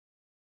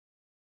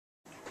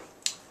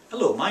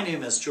Hello, my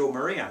name is Joe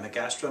Murray. I'm a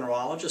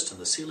gastroenterologist in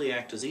the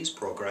Celiac Disease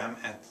Program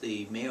at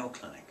the Mayo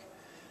Clinic.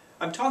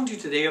 I'm talking to you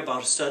today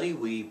about a study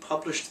we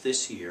published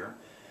this year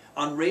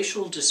on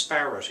racial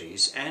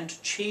disparities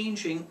and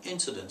changing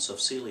incidence of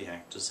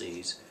celiac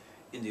disease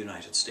in the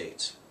United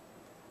States.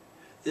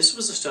 This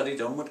was a study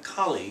done with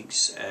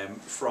colleagues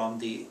from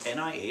the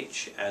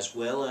NIH as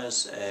well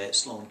as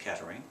Sloan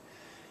Kettering.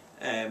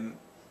 And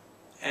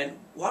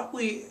what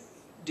we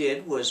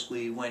did was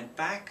we went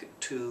back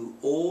to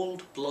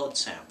old blood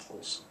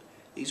samples.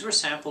 These were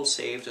samples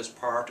saved as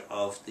part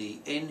of the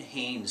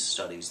NHANES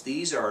studies.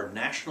 These are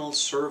national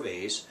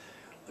surveys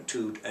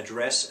to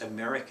address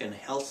American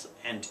health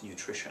and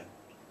nutrition.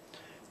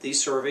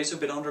 These surveys have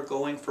been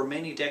undergoing for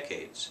many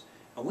decades,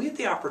 and we had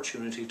the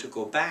opportunity to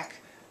go back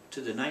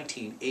to the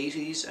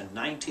 1980s and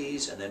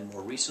 90s and then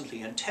more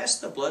recently and test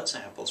the blood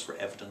samples for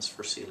evidence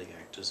for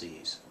celiac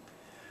disease.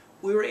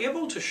 We were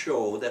able to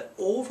show that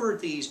over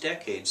these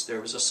decades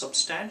there was a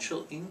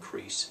substantial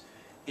increase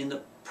in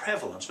the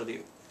prevalence or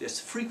the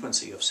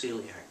frequency of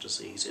celiac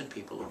disease in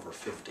people over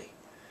 50.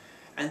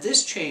 And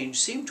this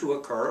change seemed to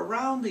occur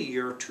around the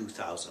year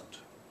 2000.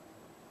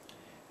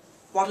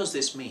 What does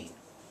this mean?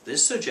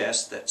 This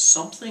suggests that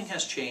something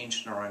has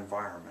changed in our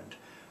environment,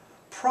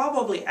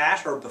 probably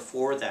at or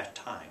before that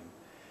time,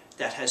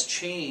 that has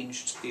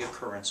changed the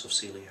occurrence of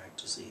celiac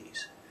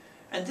disease.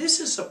 And this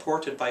is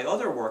supported by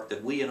other work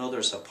that we and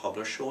others have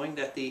published showing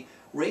that the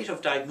rate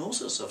of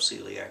diagnosis of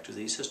celiac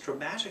disease has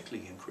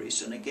dramatically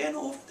increased, and again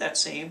over that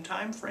same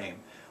time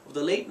frame of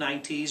the late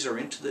 90s or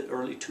into the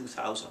early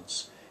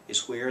 2000s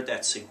is where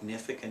that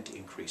significant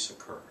increase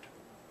occurred.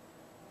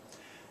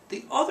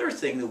 The other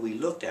thing that we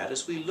looked at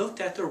is we looked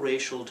at the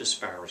racial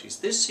disparities.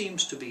 This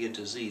seems to be a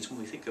disease,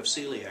 when we think of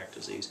celiac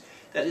disease,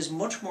 that is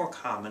much more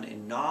common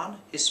in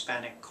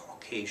non-Hispanic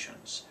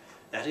Caucasians.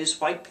 That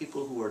is, white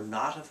people who are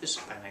not of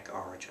Hispanic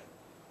origin.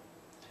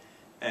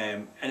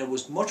 And it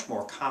was much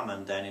more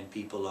common than in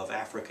people of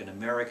African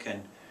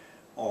American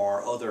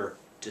or other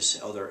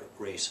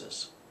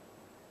races.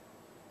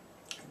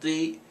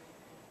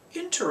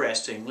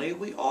 Interestingly,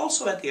 we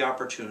also had the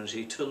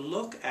opportunity to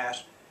look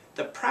at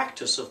the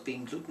practice of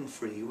being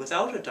gluten-free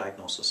without a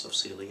diagnosis of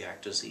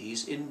celiac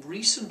disease in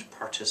recent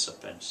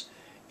participants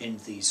in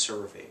these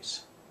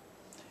surveys.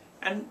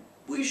 And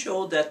we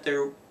showed that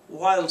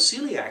while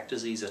celiac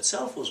disease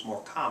itself was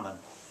more common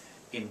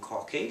in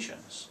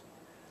Caucasians,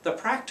 the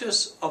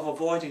practice of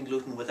avoiding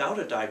gluten without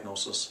a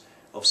diagnosis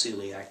of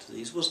celiac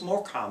disease was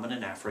more common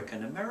in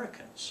African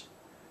Americans.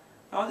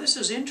 Now this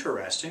is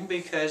interesting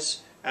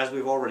because, as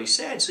we've already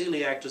said,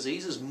 celiac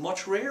disease is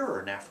much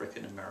rarer in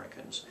African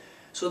Americans.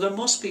 So there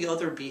must be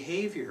other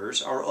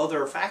behaviors or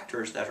other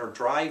factors that are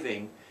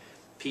driving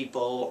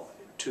people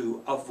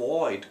to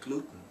avoid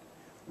gluten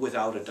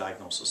without a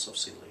diagnosis of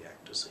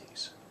celiac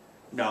disease.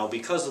 Now,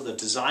 because of the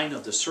design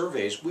of the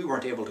surveys, we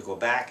weren't able to go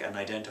back and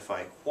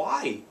identify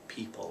why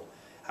people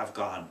have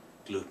gone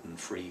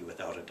gluten-free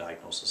without a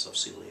diagnosis of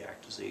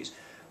celiac disease.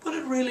 But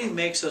it really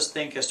makes us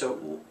think as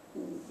to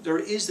there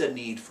is a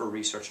need for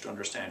research to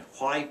understand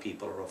why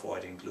people are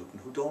avoiding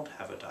gluten who don't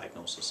have a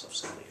diagnosis of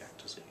celiac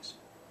disease.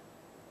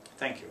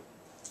 Thank you.